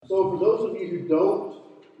So for those of you who don't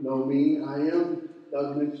know me, I am,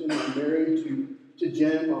 Doug mentioned, I'm married to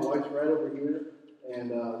Jen. My wife's right over here.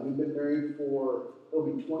 And we've been married for, it'll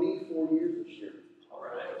be 24 years this year. All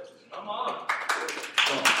right. Come on.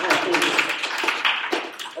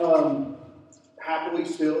 Happily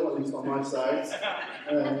still, at least on my side,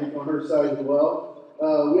 and on her side as well.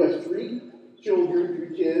 We have 3 children,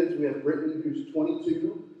 3 kids. We have Brittany, who's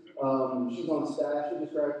 22. She's on staff. She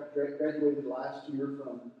just graduated last year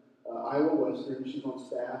from Iowa Western. She's on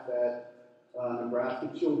staff at Nebraska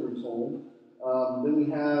Children's Home. Then we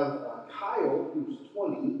have Kyle, who's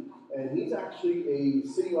 20, and he's actually a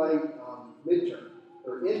City Light midterm.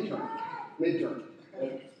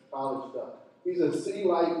 That's college stuff. He's a City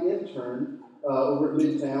Light intern over at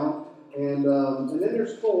Midtown. And then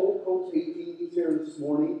there's Cole. Cole's 18. He's here this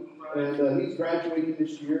morning. And he's graduating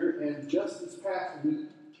this year. And just this past week,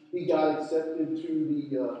 he got accepted to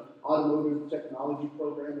the automotive technology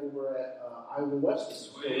program over at Iowa Western.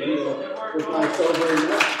 So we're kind of celebrating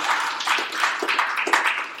that.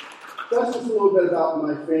 That's just a little bit about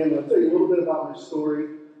my family. I'll tell you a little bit about my story.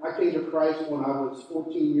 I came to Christ when I was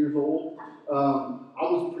 14 years old. I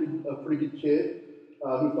was a pretty good kid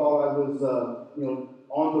who thought I was,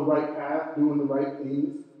 on the right path, doing the right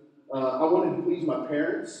things. I wanted to please my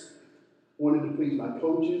parents, wanted to please my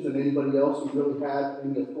coaches and anybody else who really had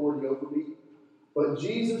any authority over me. But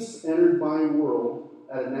Jesus entered my world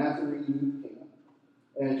at a Nazarene youth camp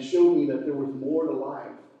and showed me that there was more to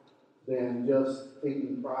life than just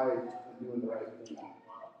taking pride in doing the right thing.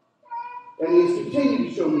 And he has continued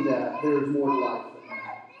to show me that there is more to life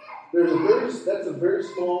than that. That's a very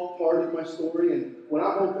small part of my story, and what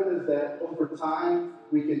I'm hoping is that over time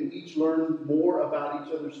we can each learn more about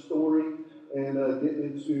each other's story and get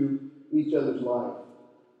into each other's life.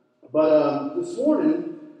 But this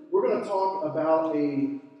morning we're going to talk about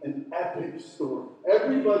an epic story.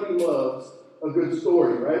 Everybody loves a good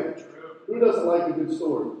story, right? Who doesn't like a good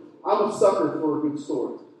story? I'm a sucker for a good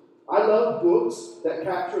story. I love books that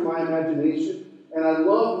capture my imagination, and I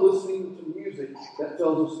love listening to music that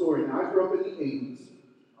tells a story. Now, I grew up in the 80s,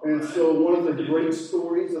 and so one of the great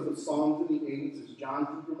stories of the songs in the 80s is John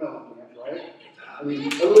Cougar Mellencamp, right? I mean,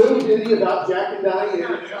 a little ditty about Jack and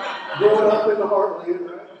Diane growing up in the heartland,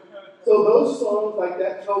 right? So those songs like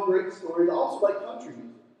that tell great stories. I also like country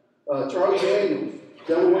music. Charlie Daniels,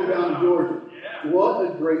 Devil Went Down to Georgia. What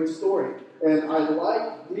a great story. And I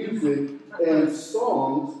like music and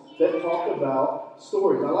songs that talk about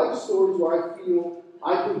stories. I like stories where I feel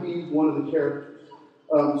I could be one of the characters.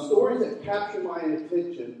 Stories that capture my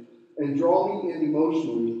attention and draw me in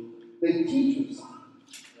emotionally. They teach me something.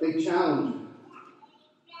 They challenge me.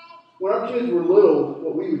 When our kids were little,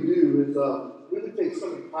 what we would do is we would take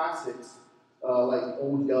some of the classics like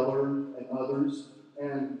Old Yeller and others,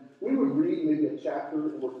 and we would read maybe a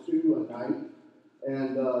chapter or 2 a night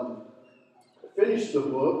and finish the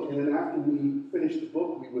book. And then after we finished the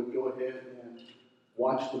book, we would go ahead and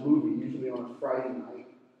watch the movie, usually on a Friday night,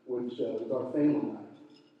 which was our family night.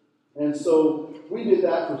 And so we did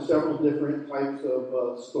that for several different types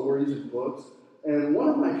of stories and books. And one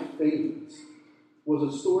of my favorites was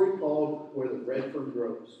a story called Where the Red Fern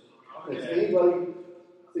Grows. Has anybody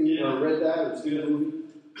seen or read that or seen the movie?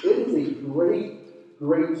 It is a great,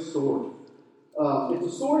 great story. It's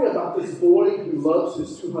a story about this boy who loves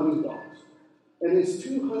his 2 hunting dogs. And his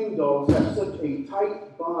 2 hunting dogs have such a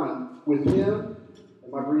tight bond with him.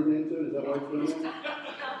 Am I breathing into it? Is that right for you?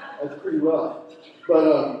 That's pretty rough. But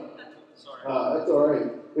that's all right.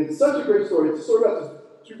 It's such a great story. It's a story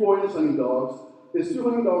about 2 boys hunting dogs. His 2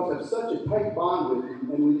 hunting dogs have such a tight bond with him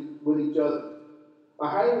and with each other. I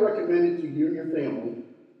highly recommend it to you and your family.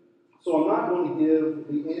 So I'm not going to give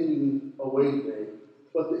the ending away today.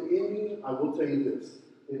 But the ending, I will tell you this.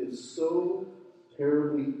 It is so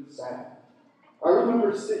terribly sad. I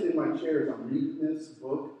remember sitting in my chair as I'm reading this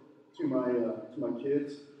book to my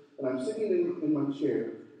kids, and I'm sitting in my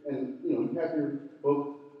chair, and you have your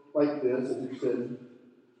book like this, as you're sitting,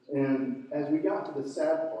 and as we got to the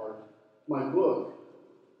sad part, my book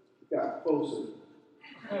got closer.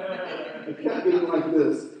 It kept getting like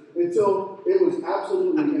this until it was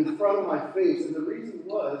absolutely in front of my face, and the reason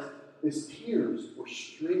was is tears were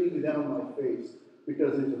streaming down my face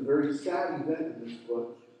because there's a very sad event in this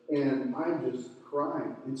book. And I'm just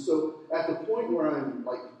crying. And so at the point where I'm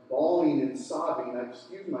like bawling and sobbing, I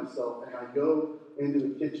excuse myself and I go into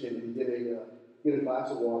the kitchen and get a glass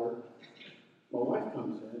of water. My wife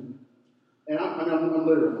comes in, and I'm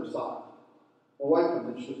literally sobbing. My wife comes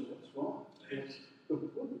in and she goes, "What's wrong?" The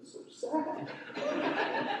book is so sad.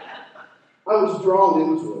 I was drawn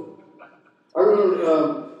into it. I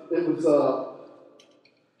remember it was.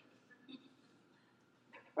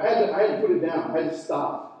 I had to put it down. I had to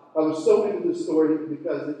stop. I was so into this story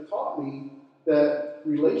because it taught me that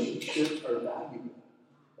relationships are valuable.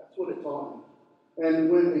 That's what it taught me. And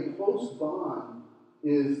when a close bond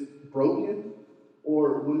is broken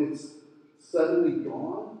or when it's suddenly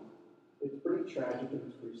gone, it's pretty tragic and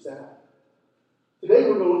it's pretty sad. Today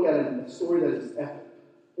we're going to look at a story that is epic.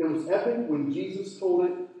 It was epic when Jesus told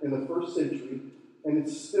it in the first century, and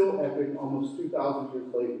it's still epic almost 2,000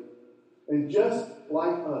 years later. And just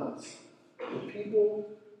like us, the people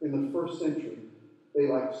in the first century, they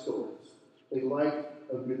liked stories. They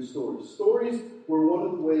liked a good story. Stories were one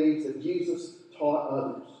of the ways that Jesus taught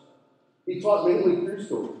others. He taught mainly through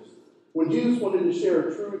stories. When Jesus wanted to share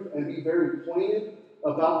a truth and be very pointed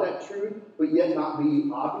about that truth, but yet not be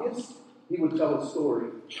obvious, he would tell a story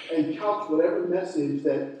and couch whatever message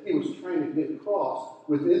that he was trying to get across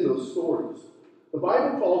within those stories. The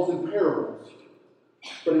Bible calls them parables,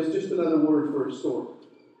 but it's just another word for a story.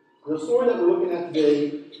 The story that we're looking at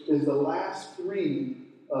today is the last of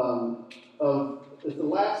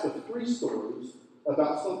three stories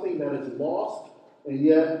about something that is lost and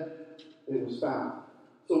yet it was found.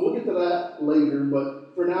 So we'll get to that later,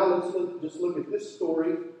 but for now, let's just look at this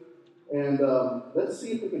story and let's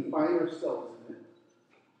see if we can find ourselves in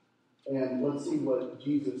it. And let's see what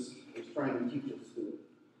Jesus is trying to teach us through it.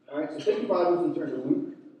 All right, so take your Bibles and turn to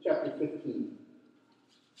Luke chapter 15.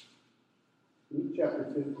 Luke chapter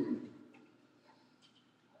 15.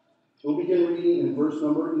 We'll begin reading in verse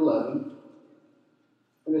number 11.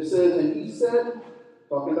 And it says, "And he said,"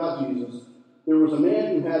 talking about Jesus, "there was a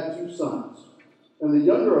man who had 2 sons. And the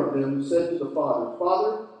younger of them said to the father,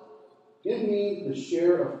 'Father, give me the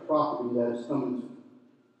share of property that is coming to me.'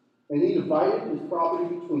 And he divided his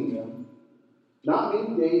property between them. Not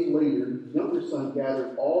many days later, the younger son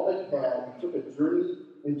gathered all that he had and took a journey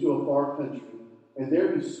into a far country. And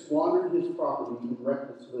there he squandered his property in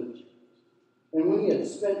reckless living. And when he had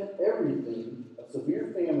spent everything, a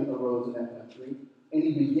severe famine arose in that country, and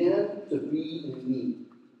he began to be in need.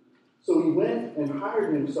 So he went and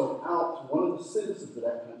hired himself out to one of the citizens of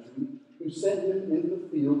that country, who sent him into the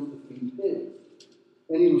fields to feed pigs.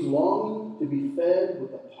 And he was longing to be fed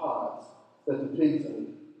with the pods that the pigs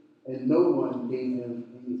ate, and no one gave him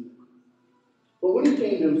anything. But when he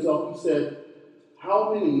came to himself, he said,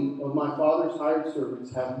 'How many of my father's hired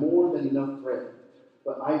servants have more than enough bread,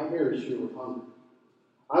 but I perish here with hunger?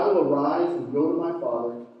 I will arise and go to my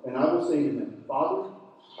father, and I will say to him, Father,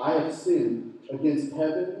 I have sinned against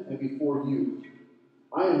heaven and before you.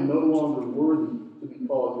 I am no longer worthy to be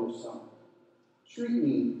called your son. Treat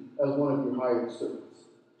me as one of your hired servants.'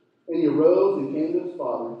 And he arose and came to his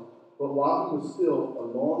father, but while he was still a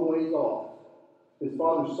long ways off, his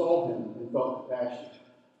father saw him and felt compassion,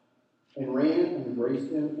 and ran and embraced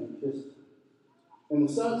him and kissed him. And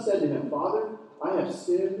the son said to him, 'Father, I have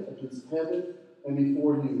sinned against heaven and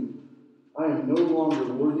before you. I am no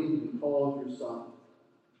longer worthy to be called your son.'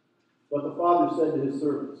 But the father said to his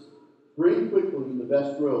servants, 'Bring quickly the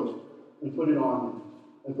best robe and put it on him,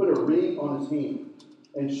 and put a ring on his hand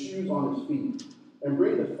and shoes on his feet, and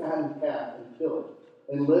bring the fattened calf and kill it,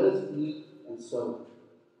 and let us eat and celebrate.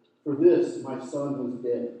 For this my son was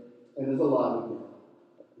dead and is alive again.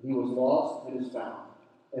 He was lost and is found.'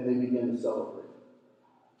 And they began to celebrate.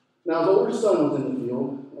 Now his older son was in the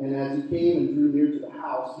field, and as he came and drew near to the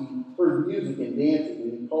house, he heard music and dancing,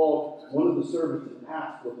 and he called one of the servants and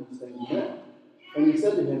asked what these things meant. And he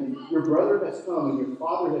said to him, 'Your brother has come, and your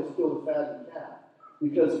father has killed a fattened calf,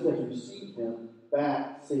 because he has received him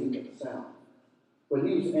back safe and sound.' But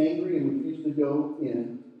he was angry and refused to go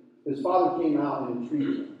in. His father came out and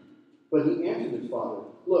entreated him. But he answered his father,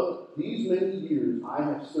 'Look, these many years I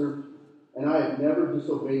have served you, and I have never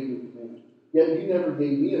disobeyed your command. Yet you never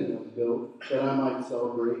gave me a young goat that I might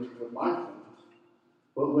celebrate with my friends.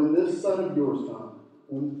 But when this son of yours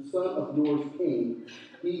came,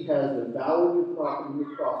 he has devoured your property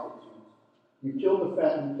with prostitutes. You killed the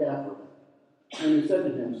fattened calf for him.' And he said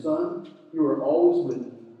to him, 'Son, you are always with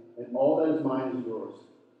me, and all that is mine is yours.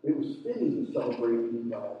 It was fitting to celebrate with you,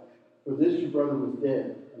 God. For this your brother was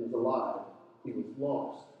dead and is alive. He was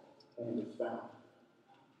lost and is found.'"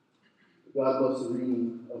 God bless the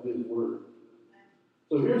reading of his word.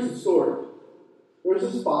 So here's the story. There's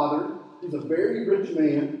his father. He's a very rich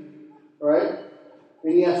man, right?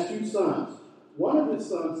 And he has 2 sons. One of his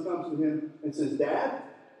sons comes to him and says, "Dad,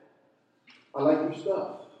 I like your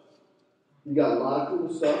stuff. You got a lot of cool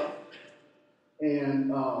stuff.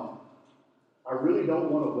 And I really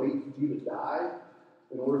don't want to wait for you to die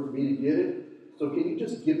in order for me to get it. So can you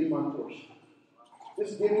just give me my portion?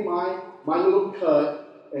 Just give me my little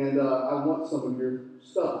cut, and I want some of your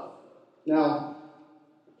stuff." Now,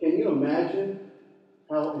 can you imagine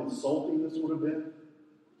how insulting this would have been?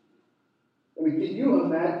 I mean, can you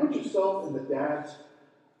imagine? Put yourself in the dad's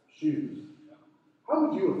shoes. How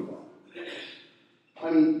would you have felt?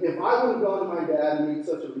 I mean, if I would have gone to my dad and made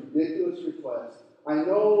such a ridiculous request, I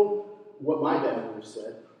know what my dad would have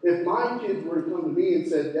said. If my kids were to come to me and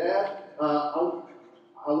said, Dad, I don't,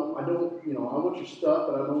 I want your stuff,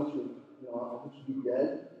 but I don't want you, I want you to be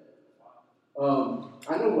dead.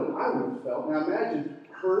 I know what I would have felt. Now imagine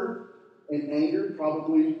hurt and anger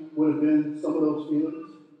probably would have been some of those feelings.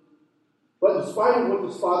 But despite what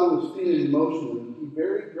this father was feeling emotionally, he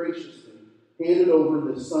very graciously handed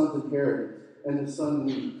over the son's inheritance, and the son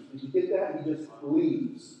leaves. Did you get that? He just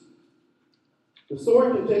leaves. The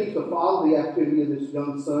story continues to follow the activity of this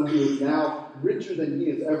young son who is now richer than he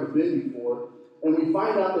has ever been before, and we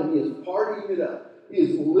find out that he is partying it up. He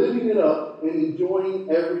is living it up and enjoying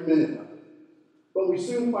every minute of it. But we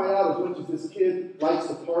soon find out, as much as this kid likes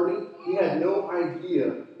to party, he had no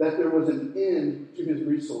idea that there was an end to his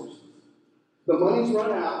resources. The money's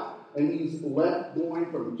run out, and he's left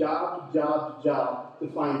going from job to job to job to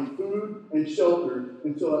find food and shelter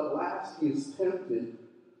until at last he is tempted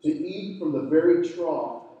to eat from the very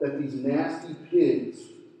trough that these nasty pigs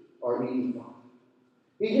are eating from.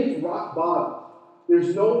 He hits rock bottom.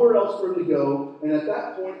 There's nowhere else for him to go, and at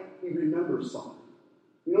that point, he remembers something.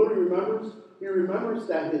 You know what he remembers? He remembers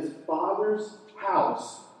that his father's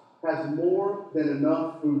house has more than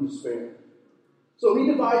enough food to spare. So he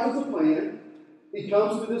devises a plan. He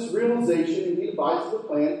comes to this realization, and he devises a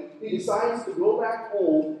plan. He decides to go back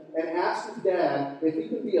home and ask his dad if he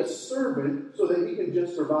can be a servant so that he can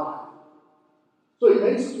just survive. So he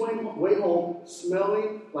makes his way home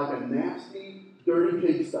smelling like a nasty, dirty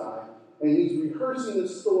pigsty, and he's rehearsing the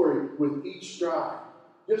story with each stride.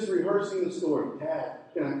 Just rehearsing the story. Dad,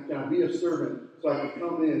 can I be a servant so I can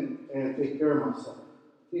come in and take care of myself?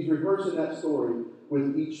 He's rehearsing that story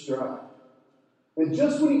with each stride. And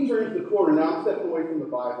just when he turns the corner, now I'm stepping away from the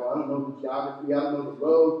Bible. I don't know the geography, I don't know the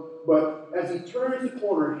road, but as he turns the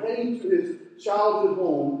corner, heading to his childhood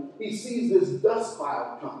home, he sees this dust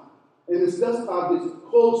cloud come. And this dust cloud gets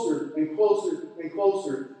closer and closer and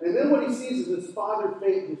closer. And then what he sees is his father's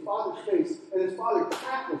face, and his father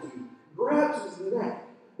tackles him, grabs his neck,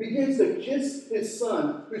 begins to kiss his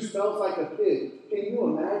son, who smells like a pig. Can you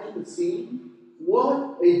imagine the scene?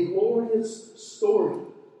 What a glorious story.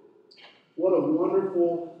 What a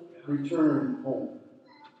wonderful return home.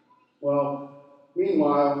 Well,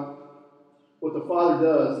 meanwhile, what the father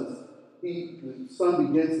does is the son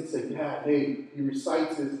begins to say, Dad, hey, he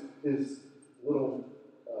recites his little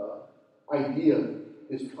idea,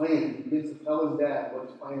 his plan. He begins to tell his dad what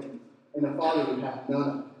his plan is. And the father would have none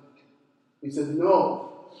of it. He says,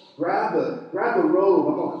 no, grab the robe.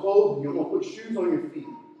 I'm going to clothe you. I'm going to put shoes on your feet.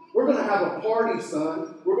 We're going to have a party,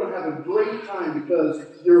 son. We're going to have a great time because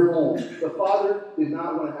you're home. The father did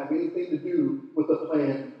not want to have anything to do with the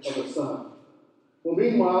plan of the son. Well,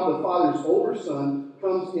 meanwhile, the father's older son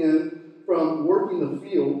comes in from working the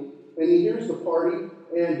field, and he hears the party,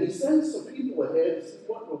 and he sends some people ahead to see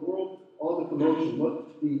what in the world, all the commotion,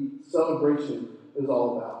 what the celebration is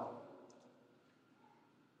all about.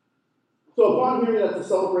 So upon hearing that the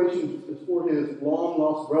celebration is for his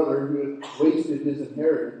long-lost brother who had wasted his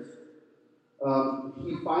inheritance,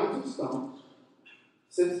 he finds a stump,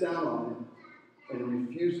 sits down on it, and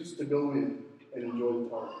refuses to go in and enjoy the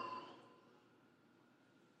party.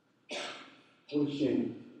 What a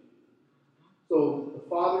shame. So the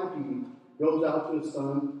father, he goes out to his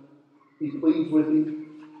son, he pleads with him,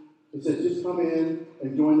 he says, just come in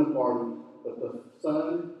and join the party. But the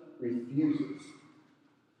son refuses.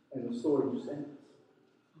 And the story just ends.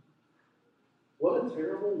 What a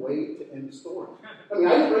terrible way to end the story. I mean,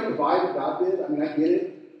 I didn't write the Bible, God did. I mean, I get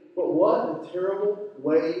it. But what a terrible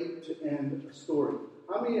way to end a story.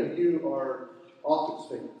 How many of you are Office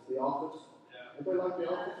fans? The Office? Everybody like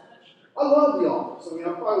The Office? I love The Office. I mean,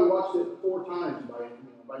 I've probably watched it 4 times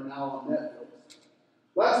by now on Netflix.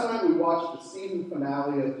 Last night we watched the season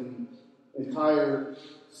finale of the entire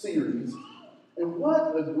series. And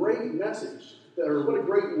what a great message. Or what a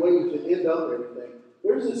great way to end up everything.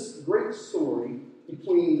 There's this great story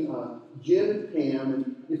between Jim and Pam,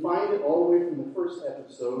 and you find it all the way from the first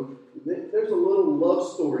episode. There's a little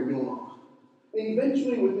love story going on. And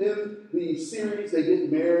eventually within the series, they get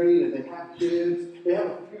married and they have kids. They have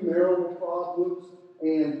a few marital problems.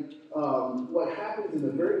 And what happens in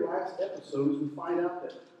the very last episode is we find out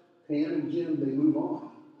that Pam and Jim, they move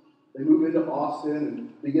on. They move into Austin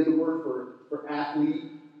and begin to work for Athlete.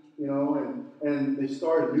 And they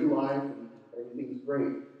start a new life, and everything's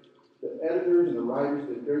great. The editors and the writers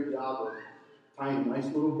did a great job of tying a nice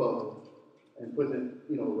little bow, and putting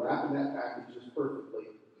it, wrapping that package just perfectly.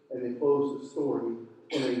 And they closed the story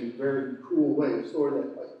in a very cool way, a story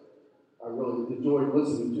that I really enjoyed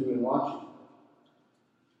listening to and watching.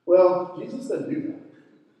 Well, Jesus doesn't do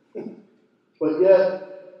that. But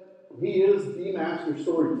yet, he is the master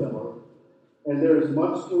storyteller, and there is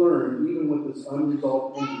much to learn even with this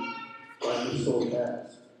unresolved ending like this story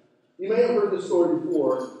has. You may have heard this story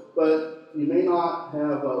before, but you may not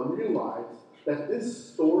have realized that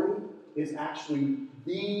this story is actually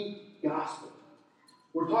the gospel.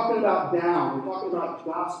 We're talking about we're talking about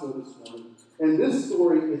gospel this morning. And this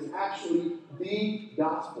story is actually the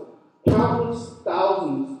gospel. Countless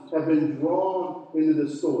thousands have been drawn into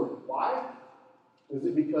this story. Why? Is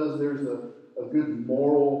it because there's a good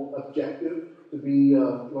moral objective to be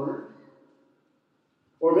learned?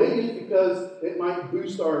 Or maybe it's because it might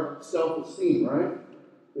boost our self-esteem, right?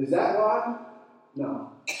 Is that why?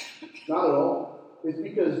 No, not at all. It's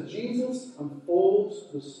because Jesus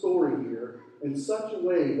unfolds the story here in such a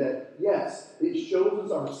way that, yes, it shows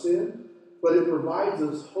us our sin, but it provides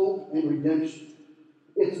us hope and redemption.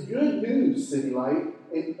 It's good news, City Light,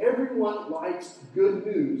 and everyone likes good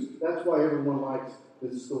news. That's why everyone likes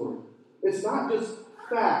this story. It's not just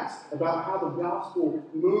facts about how the gospel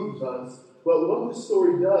moves us, but what the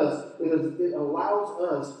story does is it allows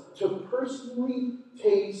us to personally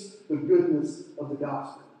taste the goodness of the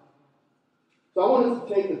gospel. So I want us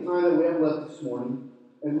to take the time that we have left this morning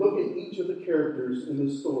and look at each of the characters in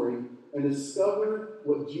this story and discover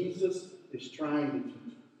what Jesus is trying to teach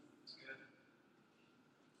us.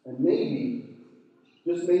 And maybe,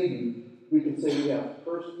 just maybe, we can say we have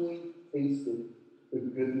personally tasted the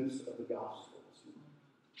goodness of the gospel.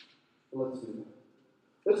 So let's do that.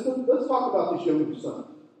 Let's talk about this younger son.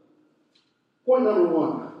 Point number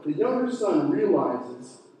one. The younger son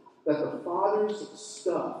realizes that the father's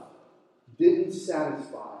stuff didn't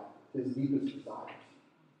satisfy his deepest desires.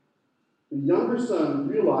 The younger son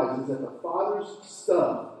realizes that the father's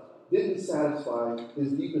stuff didn't satisfy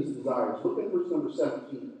his deepest desires. Look at verse number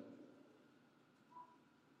 17.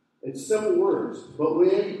 It's simple words, but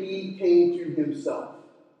when he came to himself.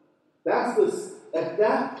 At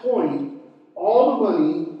that point, all the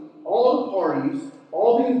money, all the parties,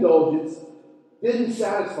 all the indulgence didn't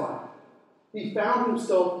satisfy him. He found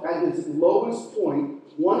himself at his lowest point,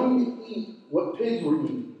 wanting to eat what pigs were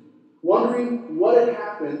eating, wondering what had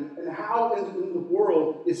happened and how in the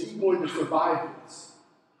world is he going to survive this.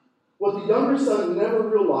 What the younger son never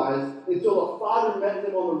realized until a father met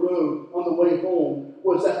him on the road on the way home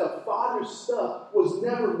was that the father's stuff was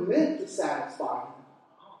never meant to satisfy him.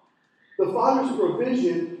 The father's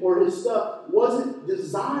provision or his stuff wasn't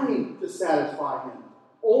designed to satisfy him.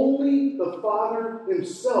 Only the Father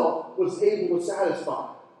himself was able to satisfy.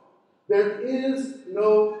 There is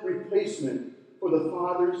no replacement for the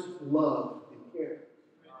Father's love and care.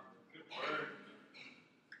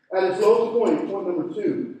 At its lowest point number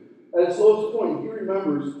 2, at its lowest point, he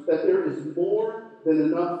remembers that there is more than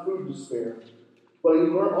enough food to spare. But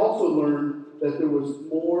he also learned that there was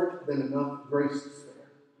more than enough grace to spare.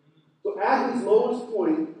 So at his lowest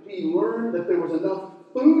point, he learned that there was enough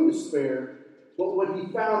food to spare, but what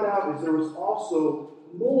he found out is there was also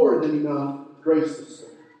more than enough grace to spare.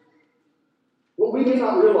 What we may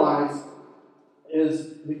not realize is,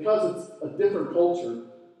 because it's a different culture,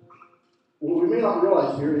 what we may not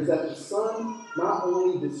realize here is that the son not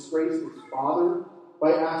only disgraced his father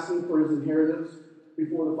by asking for his inheritance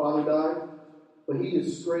before the father died, but he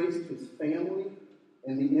disgraced his family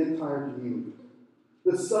and the entire community.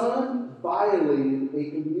 The son violated a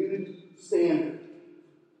community standard.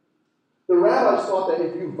 The rabbis thought that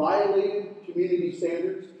if you violated community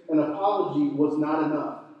standards, an apology was not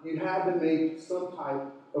enough. You had to make some type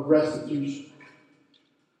of restitution.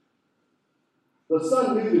 The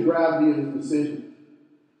son knew the gravity of his decision.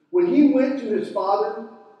 When he went to his father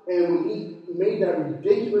and when he made that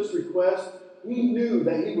ridiculous request, he knew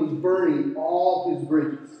that he was burning all his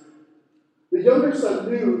bridges. The younger son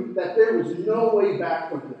knew that there was no way back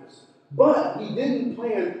from this, but he didn't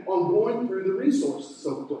plan on going through the resources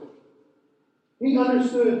so quick. He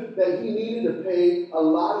understood that he needed to pay a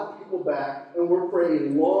lot of people back and work for a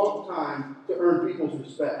long time to earn people's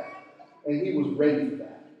respect, and he was ready for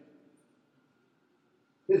that.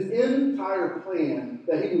 His entire plan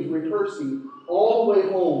that he was rehearsing all the way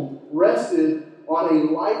home rested on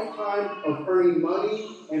a lifetime of earning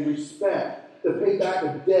money and respect to pay back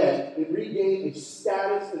a debt and regain a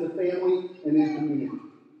status in the family and in the community.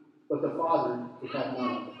 But the father would have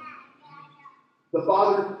none of it. The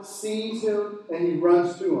father sees him and he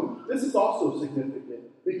runs to him. This is also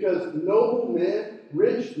significant because noble men,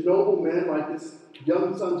 rich noble men like this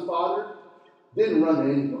young son's father, didn't run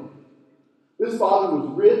to anyone. This father was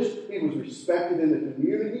rich, he was respected in the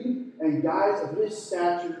community, and guys of his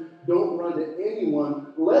stature don't run to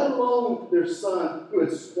anyone, let alone their son who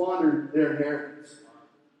had squandered their inheritance.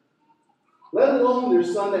 Let alone their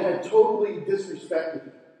son that had totally disrespected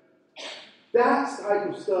them. That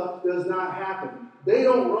type of stuff does not happen. They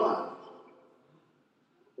don't run.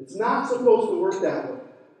 It's not supposed to work that way.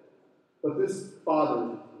 But this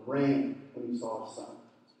father ran when he saw his son.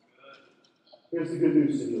 Here's the good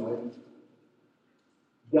news, City Light.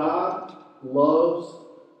 God loves,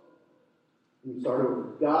 let me start over.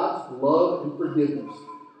 God's love and forgiveness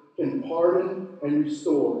can pardon and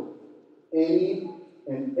restore any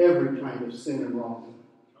and every kind of sin and wrongdoing.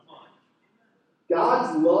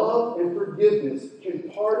 God's love and forgiveness can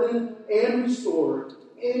pardon and restore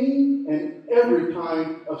any and every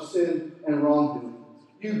kind of sin and wrongdoing.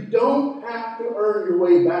 You don't have to earn your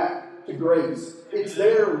way back to grace. It's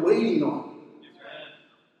there waiting on you.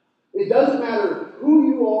 It doesn't matter who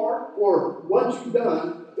you are or what you've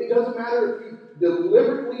done. It doesn't matter if you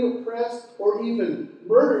deliberately oppressed or even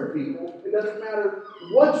murdered people. It doesn't matter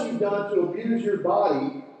what you've done to abuse your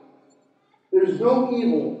body. There's no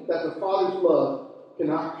evil that the Father's love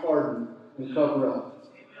cannot pardon and cover up.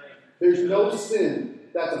 There's no sin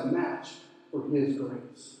that's a match for His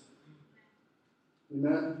grace.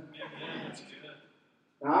 Amen?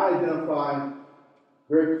 Now, I identify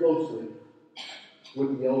very closely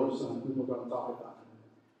with the elder son, who we're going to talk about.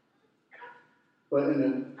 But in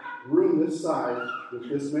a room this size, with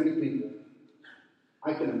this many people,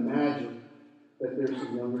 I can imagine that there's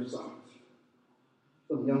some younger sons,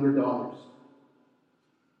 some younger daughters.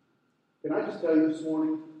 Can I just tell you this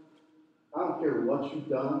morning, I don't care what you've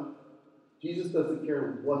done. Jesus doesn't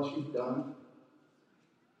care what you've done,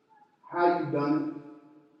 how you've done it.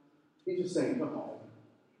 He's just saying, come home.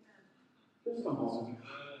 Just come home.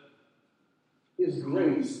 His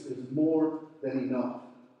grace is more than enough.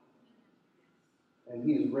 And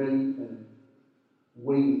He is ready and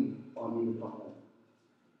waiting on you to come home.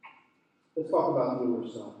 Let's talk about the older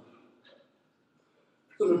son.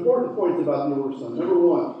 Some important points about the older son. Number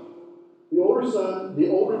one, the older son, the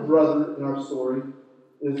older brother in our story,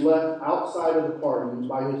 is left outside of the party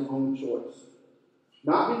by his own choice.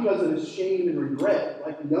 Not because of his shame and regret,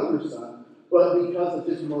 like the younger son, but because of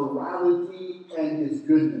his morality and his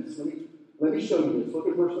goodness. Let me show you this. Look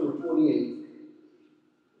at verse number 28.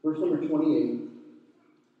 Verse number 28.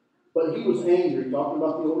 But he was angry, talking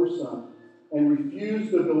about the older son, and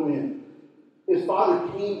refused to go in. His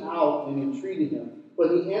father came out and entreated him.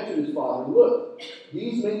 But he answered his father, look,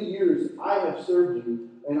 these many years I have served you,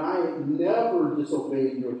 and I have never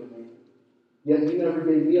disobeyed your command. Yet you never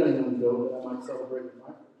gave me a young goat that I might celebrate with my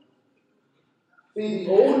friends. See,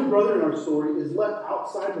 the older brother in our story is left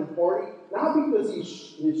outside the party, not because of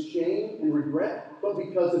his shame and regret, but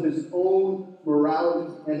because of his own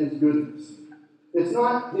morality and his goodness. It's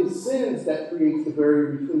not his sins that creates the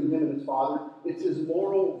barrier between him and his father. It's his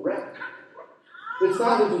moral record. It's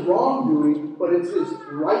not his wrongdoing, but it's his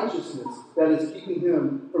righteousness that is keeping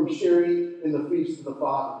him from sharing in the feast of the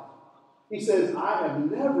Father. He says, I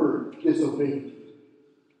have never disobeyed you.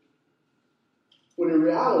 When in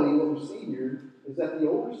reality, what we see here is that the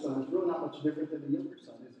older son is really not much different than the younger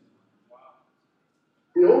son, is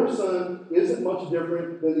he? The older son isn't much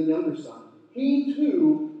different than the younger son. He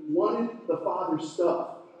too wanted the father's stuff.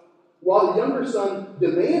 While the younger son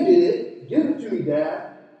demanded it, give it to me, Dad,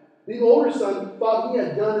 the older son thought he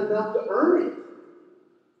had done enough to earn it.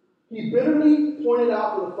 He bitterly pointed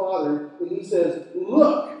out to the father, and he says,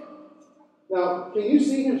 look. Now, can you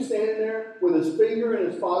see him standing there with his finger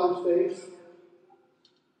in his father's face?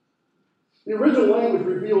 The original language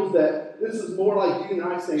reveals that this is more like you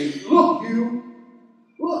and I saying, look, you.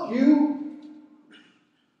 Look, you.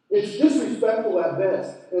 It's disrespectful at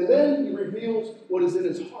best. And then he reveals what is in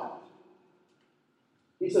his heart.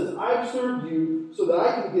 He says, I've served you so that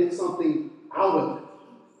I can get something out of it.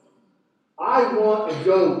 I want a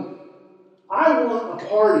goat. I want a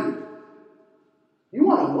party. You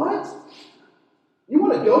want a what? You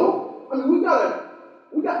want a goat? I mean,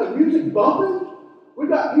 we got the music bumping. We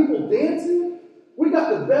got people dancing. We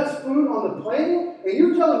got the best food on the planet. And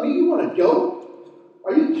you're telling me you want a goat?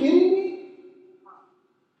 Are you kidding me?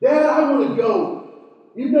 Dad, I want a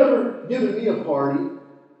goat. You've never given me a party.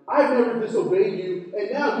 I've never disobeyed you,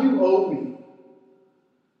 and now you owe me.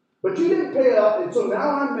 But you didn't pay up, and so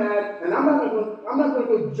now I'm mad, and I'm not going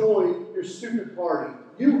to go join your stupid party.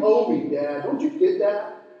 You owe me, Dad. Don't you get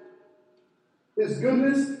that? His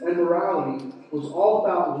goodness and morality was all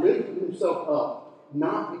about lifting himself up,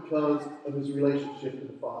 not because of his relationship to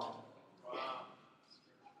the Father.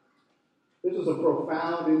 This is a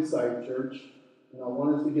profound insight, church, and I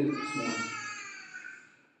want us to get it this morning.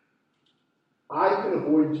 I can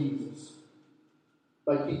avoid Jesus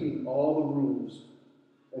by keeping all the rules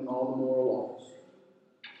and all the moral laws.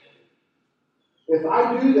 If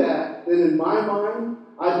I do that, then in my mind,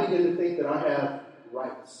 I begin to think that I have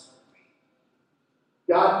rights.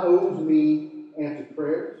 God owes me answered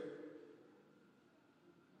prayers.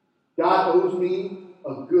 God owes me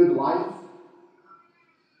a good life.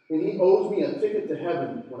 And He owes me a ticket to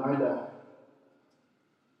heaven when I die.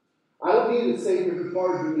 I don't need a Savior who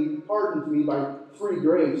pardons me by free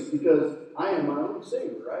grace because I am my own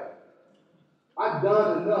Savior, right? I've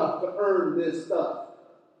done enough to earn this stuff.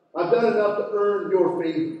 I've done enough to earn your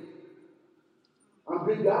favor. I'm a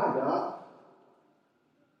good guy, God.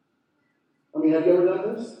 I mean, have you ever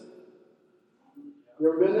done this? You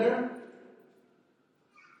ever been there?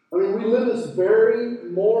 I mean, we live this very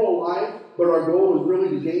moral life, but our goal is really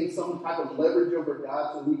to gain some type of leverage over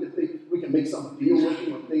God so we can think we can make some deal with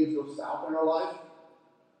Him when things go south in our life.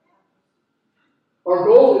 Our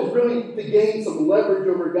goal is really to gain some leverage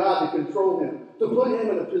over God to control Him, to put Him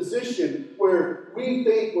in a position where He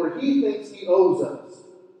thinks He owes us.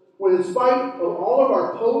 When in spite of all of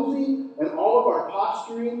our posing and all of our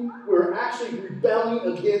posturing, we're actually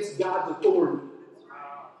rebelling against God's authority.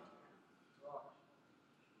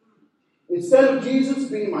 Instead of Jesus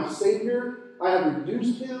being my Savior, I have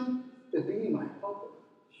reduced Him to being my helper.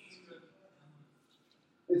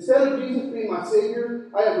 Instead of Jesus being my Savior,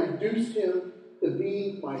 I have reduced Him to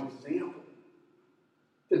being my example,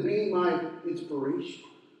 to being my inspiration.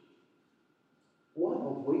 What a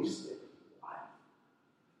wasted life.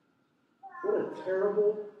 What a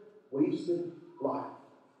terrible, wasted life.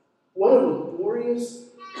 What a laborious,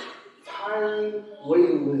 tiring way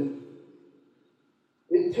to live.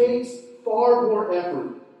 It takes far more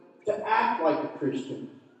effort to act like a Christian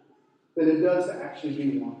than it does to actually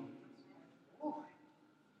be one.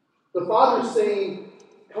 The Father is saying,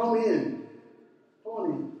 come in. Come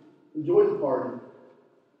on in. Enjoy the party.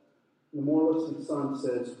 And the moralistic Son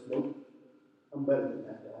says, nope, I'm better than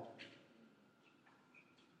that, Dad.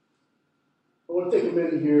 I want to take a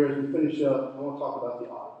minute here as we finish up. I want to talk about the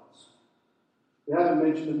audience. We haven't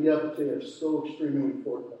mentioned them yet, but they are so extremely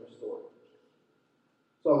important to our story.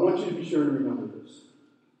 So I want you to be sure to remember this.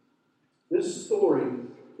 This story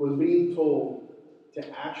was being told to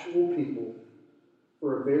actual people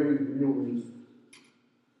for a very real reason.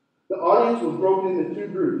 The audience was broken into two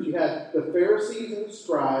groups. You had the Pharisees and the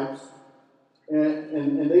scribes,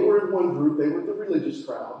 and they were in one group. They were the religious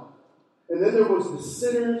crowd. And then there was the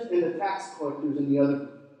sinners and the tax collectors in the other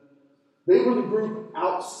group. They were the group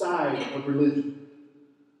outside of religion.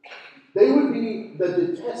 They would be the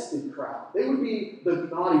detested crowd. They would be the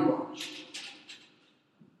naughty bunch.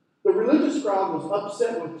 The religious crowd was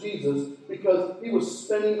upset with Jesus because He was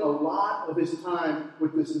spending a lot of His time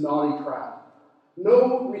with this naughty crowd.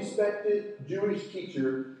 No respected Jewish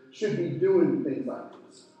teacher should be doing things like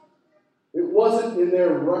this. It wasn't in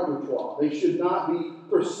their repertoire. They should not be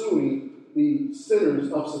pursuing the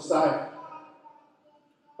sinners of society.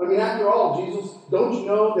 I mean, after all, Jesus, don't you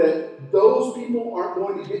know that those people aren't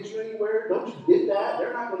going to get you anywhere? Don't you get that?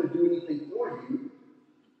 They're not going to do anything for you.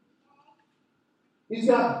 He's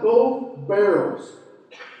got both barrels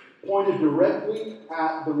pointed directly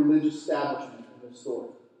at the religious establishment in this story.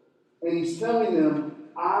 And He's telling them,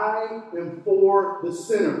 I am for the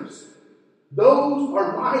sinners. Those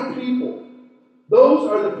are my people. Those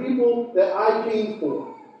are the people that I came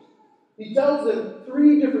for. He tells them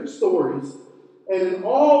three different stories. And in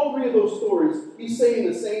all three of those stories, He's saying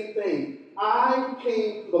the same thing. I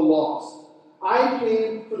came for the lost. I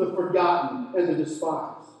came for the forgotten and the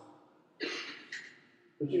despised.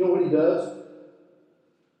 But you know what He does?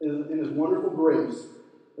 In His wonderful grace,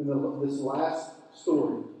 in this last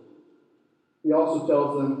story, He also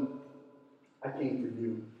tells them, I came for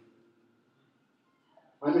you.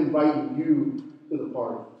 I'm inviting you to the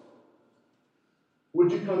party.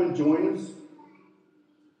 Would you come and join us?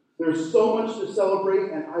 There's so much to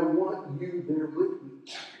celebrate, and I want you there with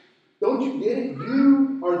me. Don't you get it?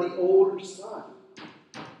 You are the older son.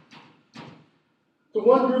 To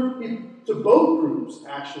one group, to both groups,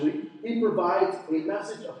 actually, He provides a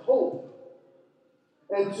message of hope.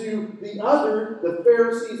 And to the other, the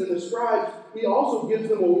Pharisees and the scribes, He also gives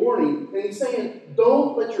them a warning. And He's saying,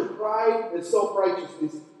 don't let your pride and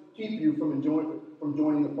self-righteousness keep you from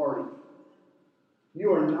joining the party.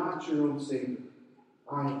 You are not your own Savior.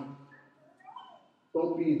 I am.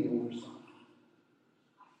 Don't be the older son.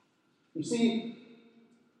 You see,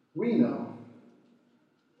 we know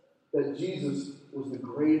that Jesus was the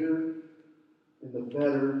greater and the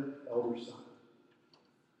better elder son.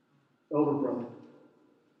 Elder brother.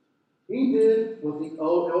 He did what the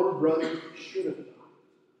elder brother should have done.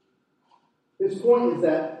 His point is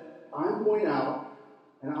that I'm going out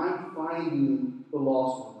and I'm finding the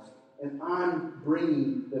lost ones and I'm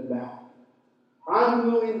bringing them back.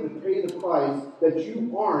 I'm willing to pay the price that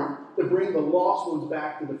you aren't to bring the lost ones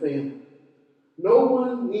back to the family. No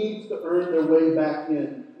one needs to earn their way back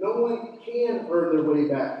in. No one can earn their way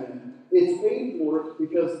back in. It's paid for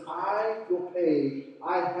because I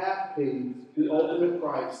have paid the ultimate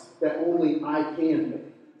price that only I can pay.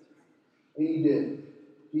 And He did.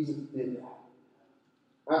 Jesus did that.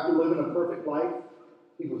 After living a perfect life,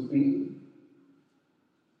 He was beaten.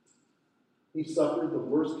 He suffered the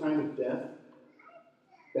worst kind of death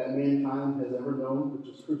that mankind has ever known, which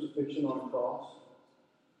is crucifixion on a cross.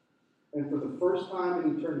 And for the first time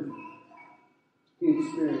in eternity, He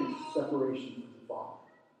experienced separation from the Father.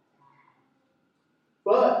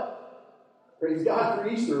 But, praise God for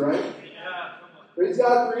Easter, right? Yeah, come on. Praise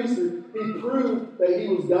God for Easter. He proved that He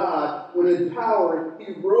was God when in power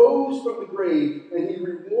He rose from the grave and He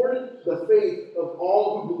rewarded the faith of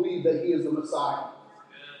all who believe that He is the Messiah.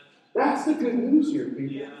 That's the good news here,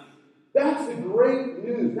 people. Yeah. That's the great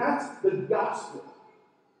news. That's the gospel.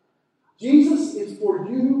 Jesus is for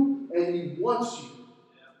you and He wants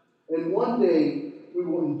you. And one day we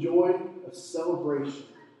will enjoy a celebration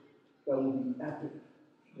that will be epic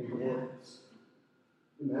and glorious.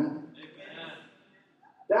 Amen? Amen.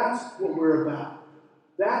 That's what we're about.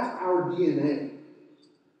 That's our DNA.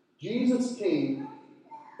 Jesus came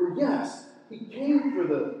for, yes, He came for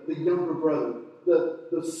the younger brother,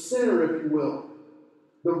 the sinner, if you will,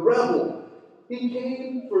 the rebel. He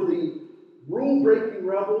came for the rule-breaking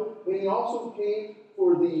rebel, and He also came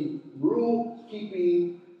for the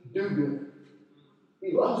rule-keeping do-gooder.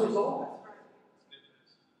 He loves us all.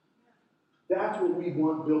 That's what we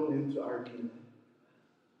want built into our DNA.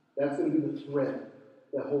 That's going to be the thread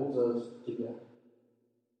that holds us together.